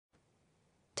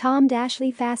Tom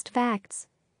Daschle Fast Facts.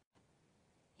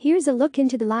 Here's a look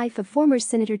into the life of former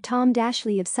Senator Tom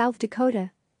Daschle of South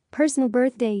Dakota. Personal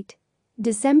birth date: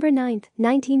 December 9,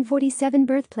 1947.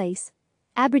 Birthplace: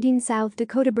 Aberdeen, South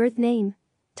Dakota. Birth name: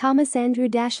 Thomas Andrew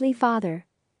Daschle. Father: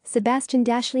 Sebastian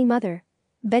Daschle. Mother: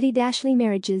 Betty Daschle.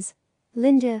 Marriages: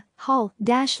 Linda Hall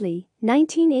Daschle,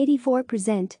 1984.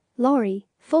 Present: Laurie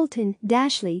Fulton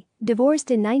Daschle, divorced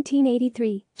in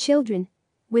 1983. Children: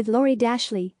 with Laurie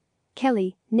Daschle,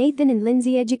 Kelly, Nathan and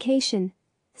Lindsay. Education: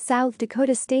 South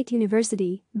Dakota State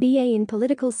University, BA in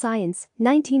Political Science,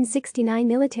 1969.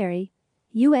 Military: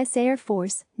 U.S. Air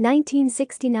Force,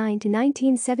 1969 to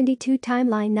 1972.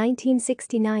 Timeline: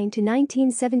 1969 to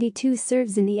 1972.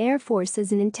 Serves in the Air Force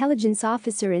as an intelligence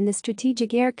officer in the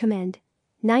Strategic Air Command.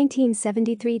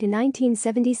 1973 to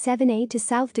 1977. Aide to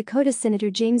South Dakota Senator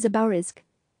James Abourezk.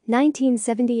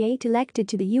 1978. Elected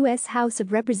to the U.S. House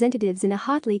of Representatives in a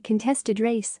hotly contested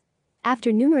race.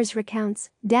 After numerous recounts,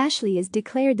 Daschle is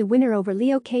declared the winner over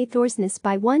Leo K. Thorsness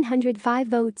by 105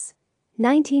 votes.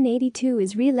 1982.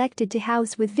 Is re-elected to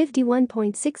House with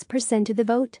 51.6% of the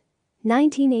vote.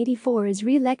 1984. Is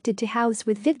re-elected to House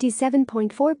with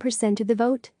 57.4% of the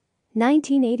vote.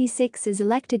 1986. Is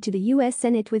elected to the U.S.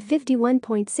 Senate with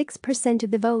 51.6%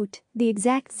 of the vote, the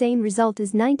exact same result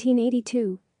as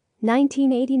 1982.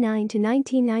 1989 to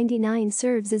 1999.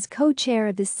 Serves as co-chair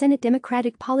of the Senate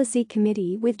Democratic Policy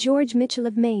Committee with George Mitchell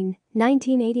of Maine,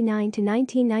 1989 to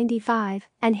 1995,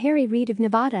 and Harry Reid of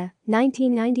Nevada,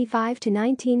 1995 to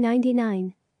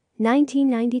 1999.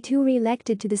 1992.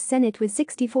 Re-elected to the Senate with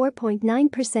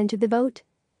 64.9% of the vote.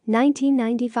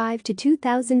 1995 to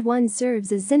 2001.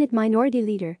 Serves as Senate Minority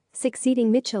Leader,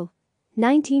 succeeding Mitchell.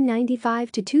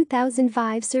 1995 to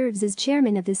 2005. Serves as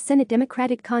chairman of the Senate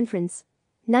Democratic Conference.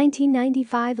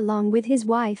 1995. Along with his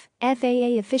wife,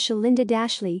 FAA official Linda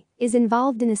Daschle, is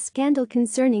involved in a scandal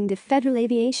concerning the Federal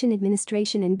Aviation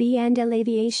Administration and B&L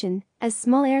Aviation, a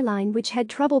small airline which had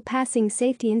trouble passing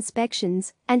safety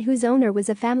inspections and whose owner was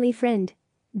a family friend.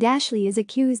 Daschle is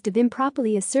accused of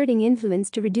improperly asserting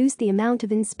influence to reduce the amount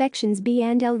of inspections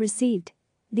B&L received.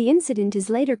 The incident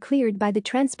is later cleared by the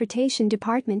Transportation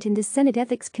Department in the Senate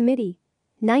Ethics Committee.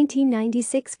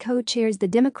 1996. Co-chairs the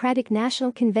Democratic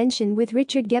National Convention with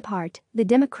Richard Gephardt, the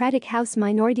Democratic House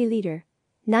Minority Leader.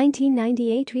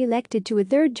 1998. Re-elected to a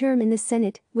third term in the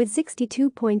Senate with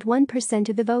 62.1%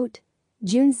 of the vote.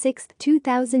 June 6,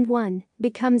 2001,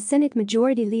 becomes Senate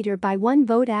Majority Leader by one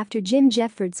vote after Jim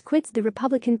Jeffords quits the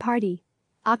Republican Party.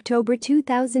 October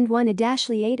 2001. A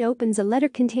Daschle aide opens a letter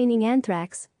containing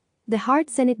anthrax. The Hart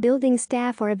Senate building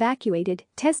staff are evacuated,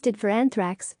 tested for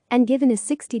anthrax, and given a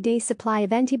 60-day supply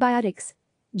of antibiotics.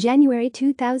 January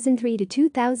 2003 to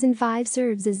 2005.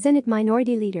 Serves as Senate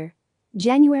Minority Leader.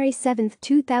 January 7,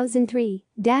 2003,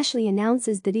 Daschle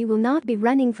announces that he will not be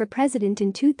running for president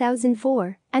in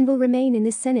 2004 and will remain in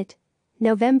the Senate.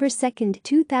 November 2,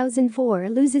 2004.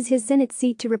 Loses his Senate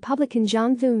seat to Republican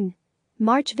John Thune.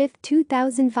 March 5,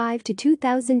 2005 to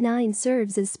 2009.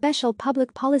 Serves as Special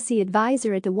Public Policy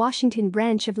Advisor at the Washington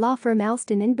branch of law firm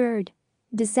Alston & Bird.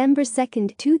 December 2,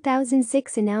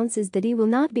 2006. Announces that he will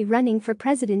not be running for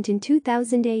president in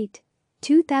 2008.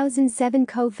 2007.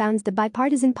 Co-founds the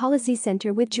Bipartisan Policy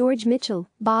Center with George Mitchell,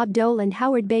 Bob Dole and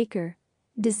Howard Baker.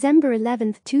 December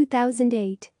 11,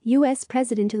 2008, U.S.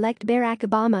 President-elect Barack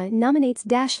Obama nominates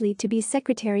Daschle to be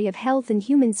Secretary of Health and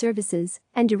Human Services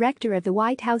and Director of the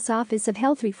White House Office of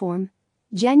Health Reform.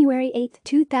 January 8,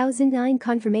 2009.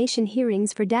 Confirmation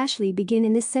hearings for Daschle begin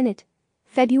in the Senate.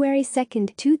 February 2,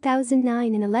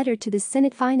 2009. In a letter to the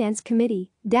Senate Finance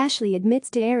Committee, Daschle admits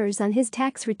to errors on his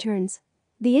tax returns.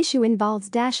 The issue involves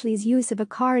Daschle's use of a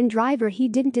car and driver he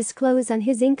didn't disclose on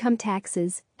his income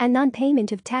taxes and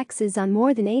non-payment of taxes on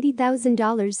more than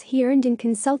 $80,000 he earned in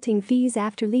consulting fees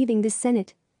after leaving the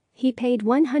Senate. He paid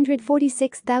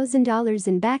 $146,000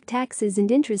 in back taxes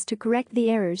and interest to correct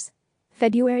the errors.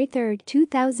 February 3,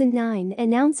 2009.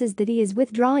 Announces that he is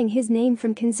withdrawing his name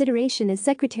from consideration as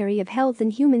Secretary of Health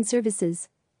and Human Services.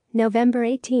 November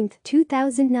 18,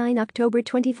 2009. October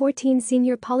 2014.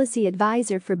 Senior Policy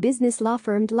Advisor for business law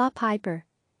firm Law Piper.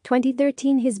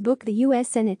 2013. His book The U.S.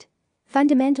 Senate: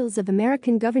 Fundamentals of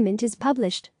American Government is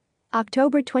published.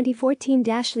 October 2014.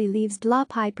 Daschle leaves Law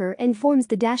Piper and forms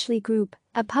the Daschle Group,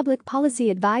 a public policy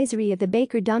advisory of the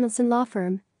Baker Donaldson law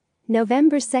firm.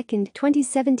 November 2,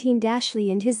 2017. Daschle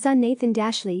and his son Nathan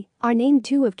Daschle are named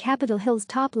two of Capitol Hill's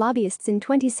top lobbyists in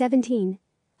 2017.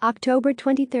 October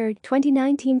 23,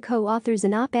 2019. Co-authors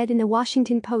an op-ed in the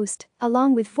Washington Post,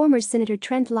 along with former Senator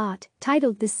Trent Lott,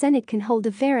 titled "The Senate Can Hold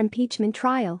a Fair Impeachment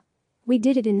Trial. We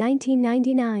Did It in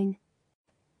 1999."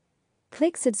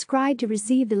 Click subscribe to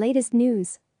receive the latest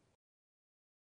news.